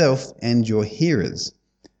yourself and your hearers.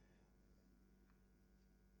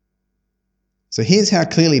 So here's how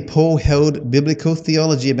clearly Paul held biblical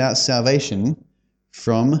theology about salvation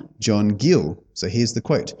from John Gill. So here's the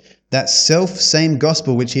quote. That self-same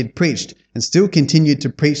gospel which he had preached and still continued to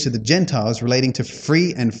preach to the Gentiles relating to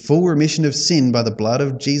free and full remission of sin by the blood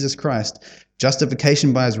of Jesus Christ,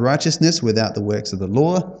 justification by his righteousness without the works of the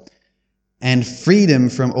law, and freedom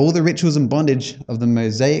from all the rituals and bondage of the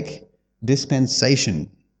Mosaic dispensation.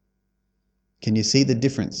 Can you see the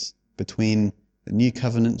difference between the new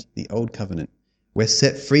covenant, the old covenant? We're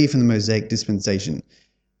set free from the Mosaic dispensation.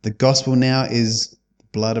 The gospel now is the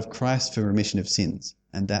blood of Christ for remission of sins,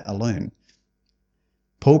 and that alone.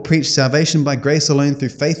 Paul preached salvation by grace alone through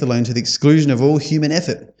faith alone to the exclusion of all human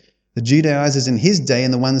effort. The Judaizers in his day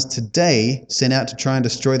and the ones today sent out to try and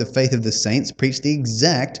destroy the faith of the saints preach the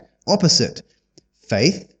exact opposite.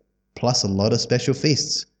 Faith plus a lot of special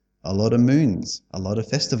feasts, a lot of moons, a lot of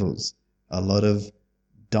festivals, a lot of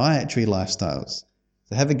dietary lifestyles.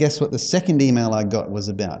 So have a guess what the second email I got was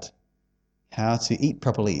about. How to eat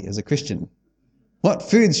properly as a Christian. What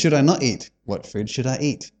foods should I not eat? What food should I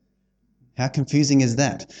eat? How confusing is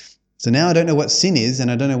that? So now I don't know what sin is and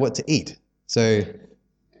I don't know what to eat. So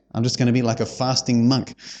I'm just going to be like a fasting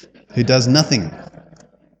monk who does nothing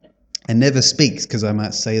and never speaks because I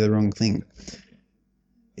might say the wrong thing.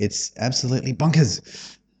 It's absolutely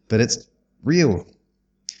bonkers, but it's real.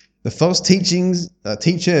 The false teachers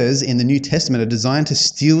in the New Testament are designed to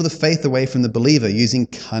steal the faith away from the believer using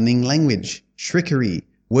cunning language, trickery,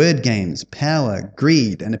 word games, power,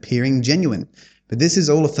 greed, and appearing genuine. But this is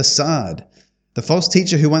all a facade. The false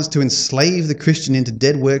teacher who wants to enslave the Christian into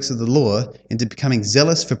dead works of the law, into becoming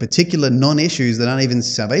zealous for particular non-issues that aren't even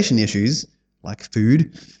salvation issues, like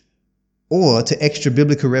food, or to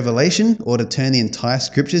extra-biblical revelation, or to turn the entire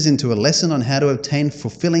scriptures into a lesson on how to obtain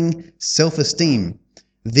fulfilling self-esteem.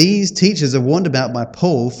 These teachers are warned about by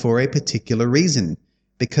Paul for a particular reason,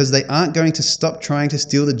 because they aren't going to stop trying to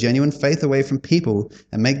steal the genuine faith away from people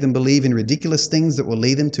and make them believe in ridiculous things that will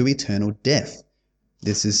lead them to eternal death.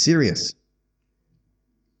 This is serious.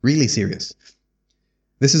 Really serious.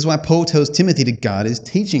 This is why Paul tells Timothy to guard his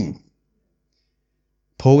teaching.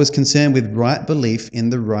 Paul was concerned with right belief in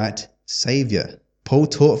the right Saviour. Paul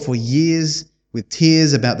taught for years with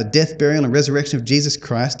tears about the death, burial, and resurrection of Jesus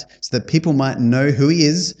Christ so that people might know who he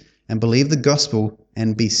is and believe the gospel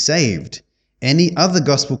and be saved. Any other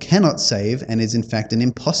gospel cannot save and is in fact an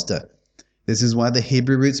imposter. This is why the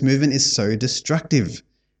Hebrew roots movement is so destructive.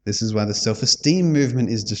 This is why the self-esteem movement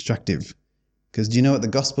is destructive. Because do you know what the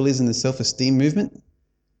gospel is in the self-esteem movement?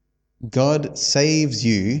 God saves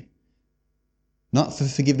you not for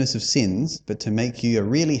forgiveness of sins, but to make you a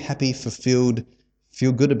really happy, fulfilled,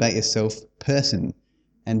 feel good about yourself person.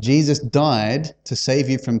 And Jesus died to save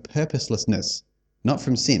you from purposelessness, not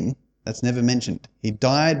from sin. That's never mentioned. He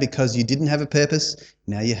died because you didn't have a purpose.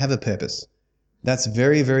 Now you have a purpose. That's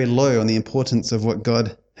very, very low on the importance of what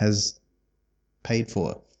God has paid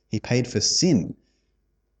for. He paid for sin.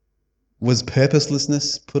 Was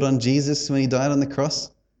purposelessness put on Jesus when he died on the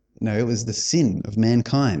cross? No, it was the sin of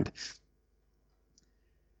mankind.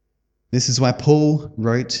 This is why Paul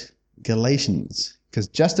wrote Galatians, because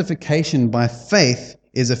justification by faith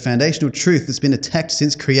is a foundational truth that's been attacked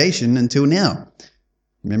since creation until now.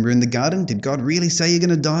 Remember in the garden, did God really say you're going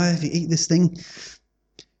to die if you eat this thing?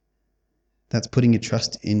 That's putting your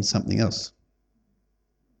trust in something else.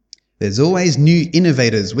 There's always new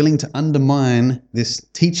innovators willing to undermine this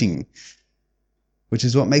teaching, which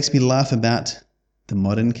is what makes me laugh about the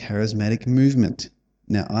modern charismatic movement.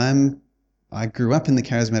 Now, I grew up in the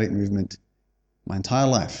charismatic movement my entire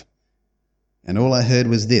life, and all I heard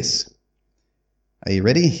was this. Are you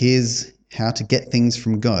ready? Here's how to get things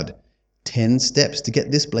from God. 10 steps to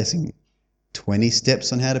get this blessing. 20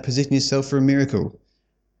 steps on how to position yourself for a miracle.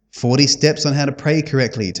 40 steps on how to pray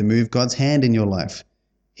correctly to move God's hand in your life.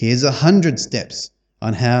 Here's 100 steps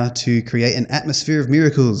on how to create an atmosphere of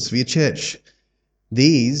miracles for your church.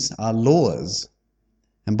 These are laws.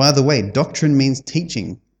 And by the way, doctrine means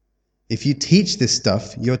teaching. If you teach this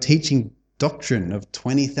stuff, you're teaching doctrine of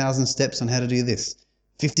 20,000 steps on how to do this,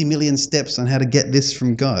 50 million steps on how to get this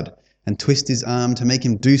from God and twist his arm to make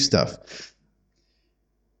him do stuff.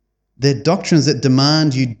 They're doctrines that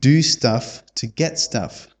demand you do stuff to get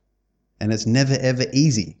stuff. And it's never, ever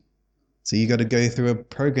easy. So you got to go through a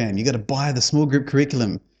program. You got to buy the small group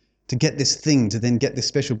curriculum to get this thing, to then get this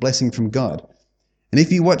special blessing from God. And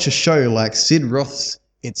if you watch a show like Sid Roth's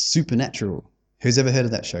It's Supernatural, who's ever heard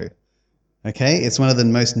of that show? Okay, it's one of the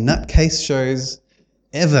most nutcase shows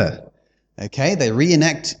ever. Okay, they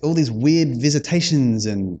reenact all these weird visitations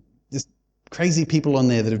and just crazy people on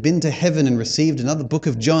there that have been to heaven and received another book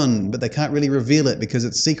of John, but they can't really reveal it because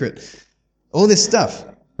it's secret. All this stuff,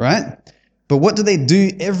 right? But what do they do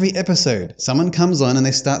every episode? Someone comes on and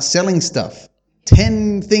they start selling stuff.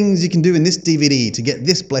 10 things you can do in this DVD to get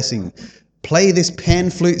this blessing. Play this pan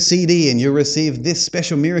flute CD and you'll receive this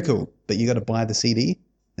special miracle. But you got to buy the CD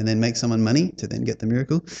and then make someone money to then get the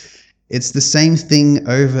miracle. It's the same thing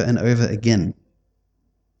over and over again.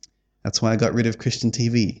 That's why I got rid of Christian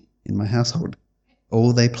TV in my household.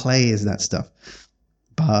 All they play is that stuff.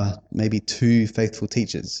 Bar maybe 2 faithful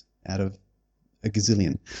teachers out of a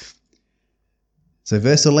gazillion. So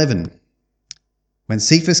verse 11, when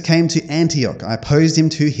Cephas came to Antioch, I opposed him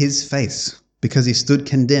to his face because he stood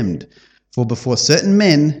condemned. For before certain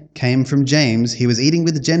men came from James, he was eating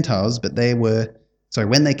with the Gentiles, but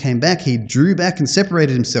when they came back, he drew back and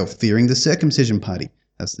separated himself, fearing the circumcision party.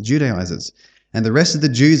 That's the Judaizers. And the rest of the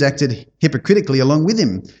Jews acted hypocritically along with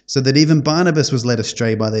him, so that even Barnabas was led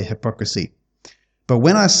astray by their hypocrisy. But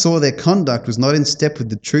when I saw their conduct was not in step with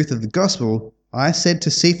the truth of the gospel, I said to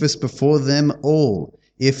Cephas before them all,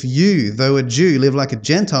 if you, though a Jew, live like a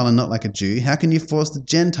Gentile and not like a Jew, how can you force the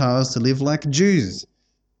Gentiles to live like Jews?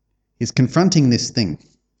 He's confronting this thing.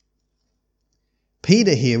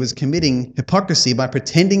 Peter here was committing hypocrisy by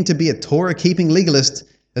pretending to be a Torah-keeping legalist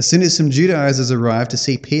As soon as some Judaizers arrived to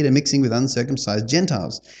see Peter mixing with uncircumcised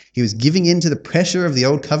Gentiles, he was giving in to the pressure of the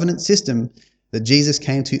old covenant system that Jesus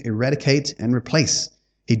came to eradicate and replace.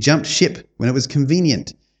 He jumped ship when it was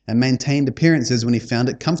convenient and maintained appearances when he found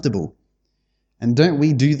it comfortable. And don't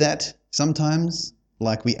we do that sometimes?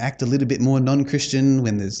 Like we act a little bit more non-Christian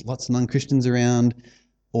when there's lots of non-Christians around,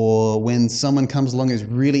 or when someone comes along who's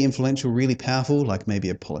really influential, really powerful, like maybe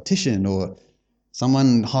a politician or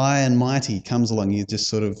someone high and mighty comes along, you just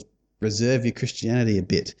sort of reserve your Christianity a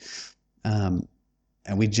bit. And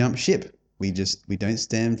we jump ship. We don't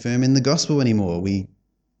stand firm in the gospel anymore. We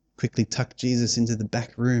quickly tuck Jesus into the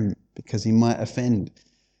back room because he might offend.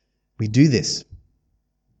 We do this.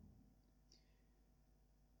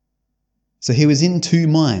 So he was in two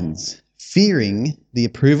minds, fearing the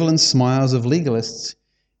approval and smiles of legalists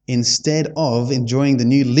instead of enjoying the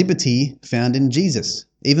new liberty found in Jesus.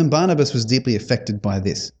 Even Barnabas was deeply affected by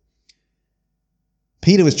this.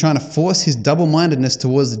 Peter was trying to force his double-mindedness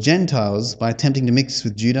towards the Gentiles by attempting to mix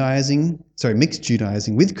Judaizing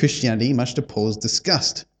with Christianity, much to Paul's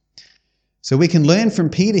disgust. So we can learn from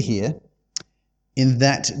Peter here in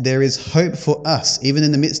that there is hope for us, even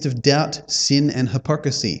in the midst of doubt, sin, and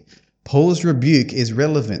hypocrisy. Paul's rebuke is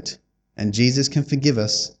relevant, and Jesus can forgive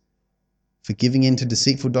us for giving in to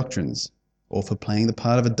deceitful doctrines, or for playing the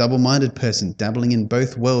part of a double-minded person, dabbling in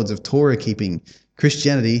both worlds of Torah-keeping,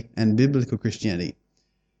 Christianity, and biblical Christianity.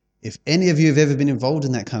 If any of you have ever been involved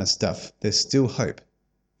in that kind of stuff, there's still hope.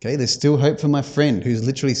 Okay, there's still hope for my friend who's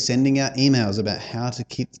literally sending out emails about how to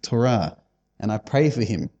keep the Torah, and I pray for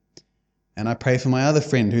him. And I pray for my other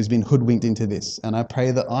friend who's been hoodwinked into this, and I pray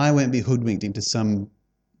that I won't be hoodwinked into some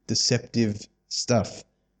deceptive stuff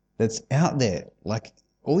that's out there. Like,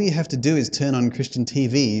 all you have to do is turn on Christian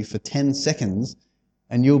TV for 10 seconds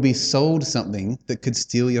and you'll be sold something that could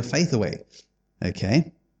steal your faith away.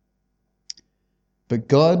 Okay? But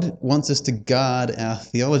God wants us to guard our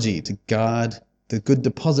theology, to guard the good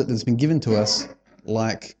deposit that's been given to us,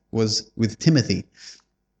 like was with Timothy.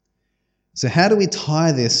 So how do we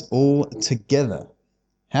tie this all together?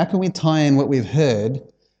 How can we tie in what we've heard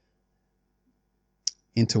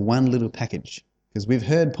into one little package? Because we've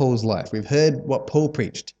heard Paul's life. We've heard what Paul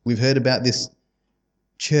preached. We've heard about this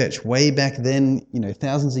church way back then,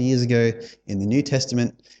 thousands of years ago in the New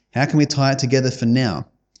Testament. How can we tie it together for now?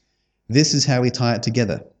 This is how we tie it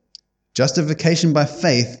together. Justification by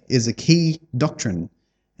faith is a key doctrine,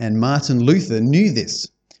 and Martin Luther knew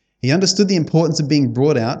this. He understood the importance of being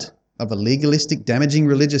brought out of a legalistic, damaging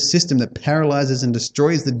religious system that paralyzes and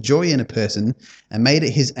destroys the joy in a person, and made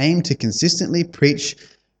it his aim to consistently preach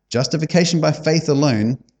justification by faith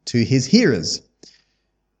alone to his hearers.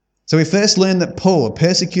 So we first learn that Paul, a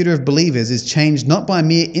persecutor of believers, is changed not by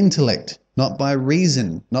mere intellect, not by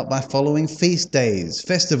reason, not by following feast days,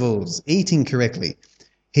 festivals, eating correctly.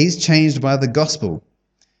 He's changed by the gospel.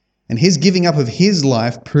 And his giving up of his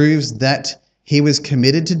life proves that he was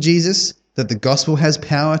committed to Jesus, that the gospel has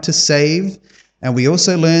power to save. And we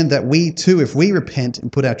also learn that we too, if we repent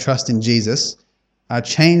and put our trust in Jesus, are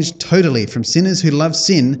changed totally from sinners who love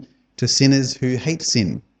sin to sinners who hate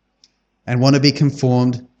sin and want to be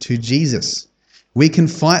conformed to Jesus. We can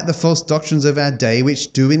fight the false doctrines of our day,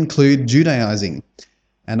 which do include Judaizing.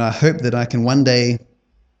 And I hope that I can one day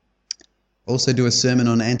also do a sermon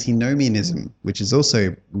on antinomianism, which is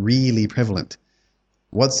also really prevalent.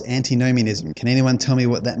 What's antinomianism? Can anyone tell me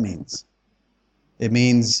what that means? It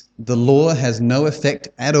means the law has no effect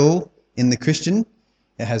at all in the Christian.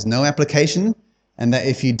 It has no application. And that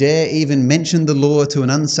if you dare even mention the law to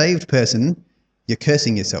an unsaved person, you're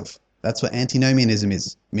cursing yourself. That's what antinomianism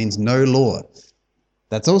is. It means no law.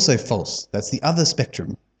 That's also false. That's the other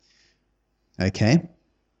spectrum. Okay?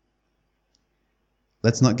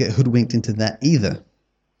 Let's not get hoodwinked into that either.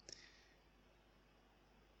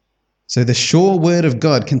 So the sure word of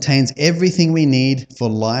God contains everything we need for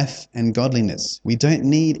life and godliness. We don't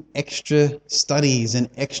need extra studies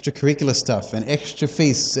and extracurricular stuff and extra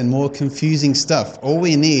feasts and more confusing stuff. All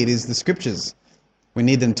we need is the scriptures. We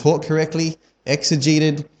need them taught correctly,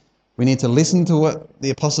 exegeted. We need to listen to what the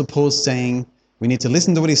Apostle Paul's saying. We need to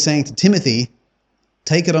listen to what he's saying to Timothy,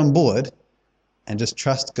 take it on board, and just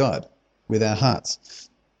trust God with our hearts.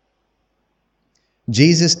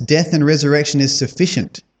 Jesus' death and resurrection is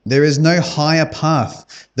sufficient. There is no higher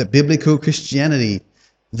path than biblical Christianity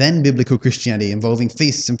involving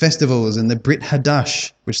feasts and festivals and the Brit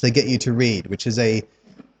Hadash, which they get you to read, which is a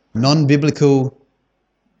non-biblical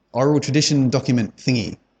oral tradition document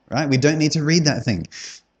thingy, right? We don't need to read that thing.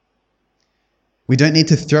 We don't need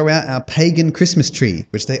to throw out our pagan Christmas tree,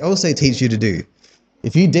 which they also teach you to do.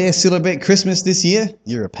 If you dare celebrate Christmas this year,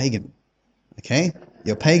 you're a pagan, okay?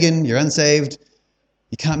 You're pagan, you're unsaved,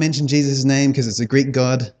 You can't mention Jesus' name because it's a Greek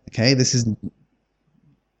god. Okay, I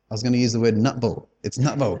was going to use the word nutball. It's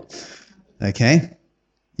nutball. Okay?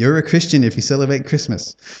 You're a Christian if you celebrate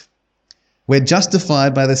Christmas. We're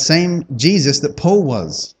justified by the same Jesus that Paul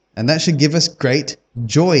was. And that should give us great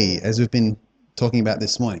joy, as we've been talking about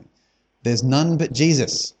this morning. There's none but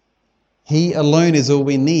Jesus. He alone is all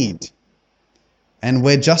we need. And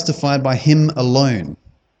we're justified by him alone.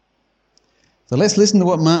 So let's listen to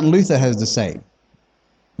what Martin Luther has to say.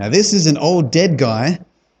 Now, this is an old dead guy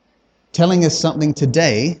telling us something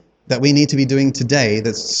today that we need to be doing today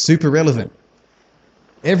that's super relevant.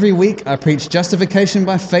 Every week I preach justification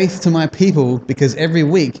by faith to my people because every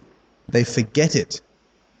week they forget it.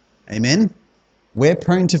 Amen? We're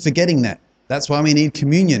prone to forgetting that. That's why we need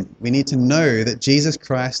communion. We need to know that Jesus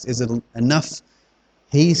Christ is enough.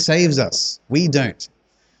 He saves us. We don't.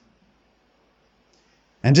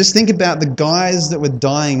 And just think about the guys that were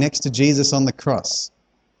dying next to Jesus on the cross.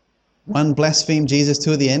 One blasphemed Jesus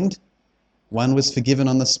to the end. One was forgiven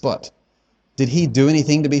on the spot. Did he do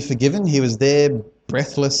anything to be forgiven? He was there,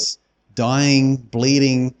 breathless, dying,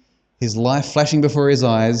 bleeding, his life flashing before his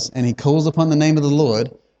eyes, and he calls upon the name of the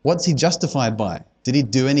Lord. What's he justified by? Did he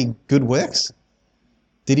do any good works?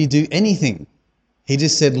 Did he do anything? He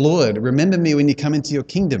just said, Lord, remember me when you come into your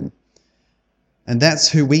kingdom. And that's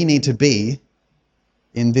who we need to be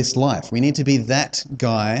in this life. We need to be that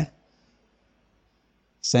guy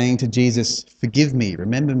saying to Jesus, forgive me,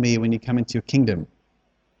 remember me when you come into your kingdom.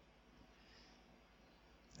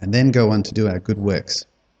 And then go on to do our good works.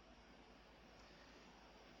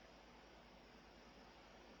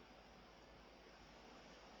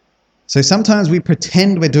 So sometimes we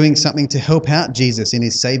pretend we're doing something to help out Jesus in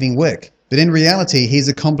his saving work. But in reality, he's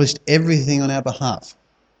accomplished everything on our behalf.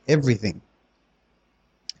 Everything.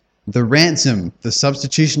 The ransom, the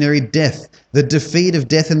substitutionary death, the defeat of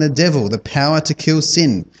death and the devil, the power to kill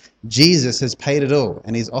sin. Jesus has paid it all,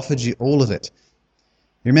 and he's offered you all of it.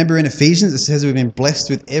 You remember in Ephesians, it says we've been blessed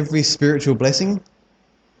with every spiritual blessing.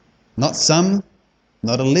 Not some,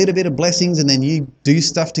 not a little bit of blessings, and then you do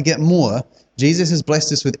stuff to get more. Jesus has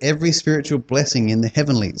blessed us with every spiritual blessing in the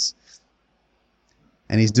heavenlies.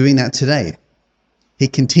 And he's doing that today. He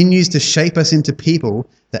continues to shape us into people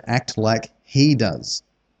that act like he does.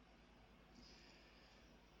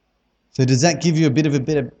 So does that give you a bit of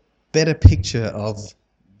a better picture of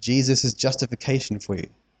Jesus' justification for you?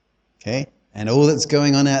 Okay? And all that's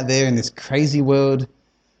going on out there in this crazy world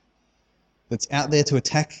that's out there to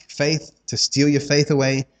attack faith, to steal your faith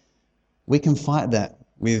away, we can fight that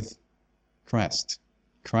with Christ.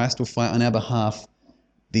 Christ will fight on our behalf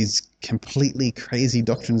these completely crazy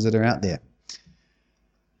doctrines that are out there.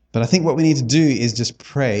 But I think what we need to do is just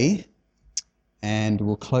pray, and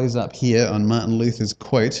we'll close up here on Martin Luther's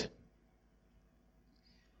quote.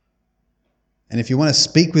 And if you want to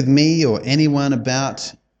speak with me or anyone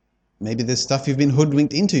about maybe there's stuff you've been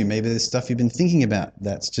hoodwinked into, maybe there's stuff you've been thinking about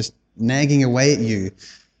that's just nagging away at you,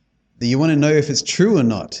 that you want to know if it's true or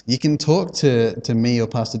not, you can talk to me or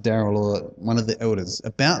Pastor Darrell or one of the elders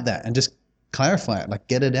about that and just clarify it, like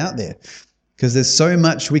get it out there. Because there's so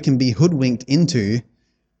much we can be hoodwinked into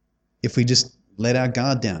if we just let our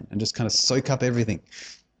guard down and just kind of soak up everything.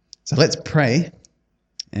 So let's pray,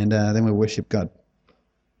 and then we'll worship God.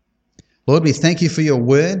 Lord, we thank you for your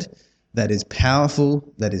word that is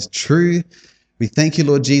powerful, that is true. We thank you,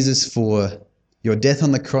 Lord Jesus, for your death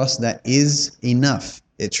on the cross that is enough.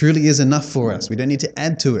 It truly is enough for us. We don't need to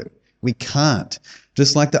add to it. We can't.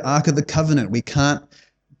 Just like the Ark of the Covenant, we can't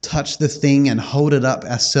touch the thing and hold it up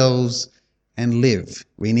ourselves and live.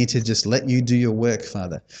 We need to just let you do your work,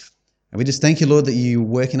 Father. And we just thank you, Lord, that you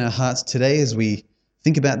work in our hearts today as we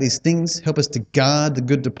think about these things. Help us to guard the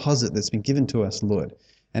good deposit that's been given to us, Lord.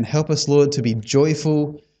 And help us, Lord, to be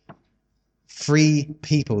joyful, free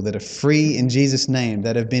people that are free in Jesus' name,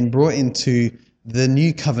 that have been brought into the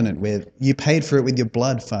new covenant where you paid for it with your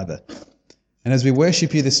blood, Father. And as we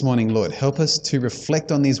worship you this morning, Lord, help us to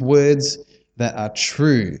reflect on these words that are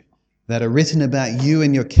true, that are written about you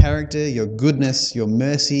and your character, your goodness, your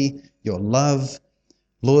mercy, your love.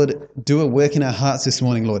 Lord, do a work in our hearts this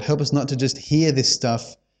morning, Lord. Help us not to just hear this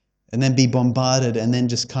stuff and then be bombarded and then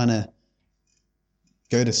just kind of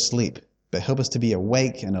go to sleep, but help us to be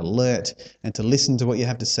awake and alert and to listen to what you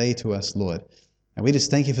have to say to us, Lord. And we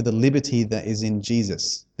just thank you for the liberty that is in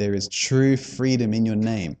Jesus. There is true freedom in your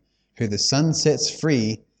name. Who the Son sets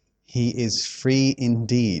free, he is free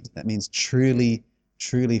indeed. That means truly,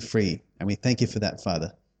 truly free. And we thank you for that,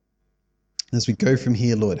 Father. As we go from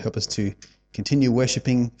here, Lord, help us to continue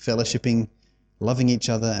worshiping, fellowshipping, loving each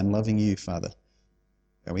other and loving you, Father.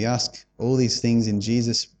 And we ask all these things in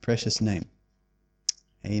Jesus' precious name.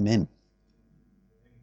 Amen.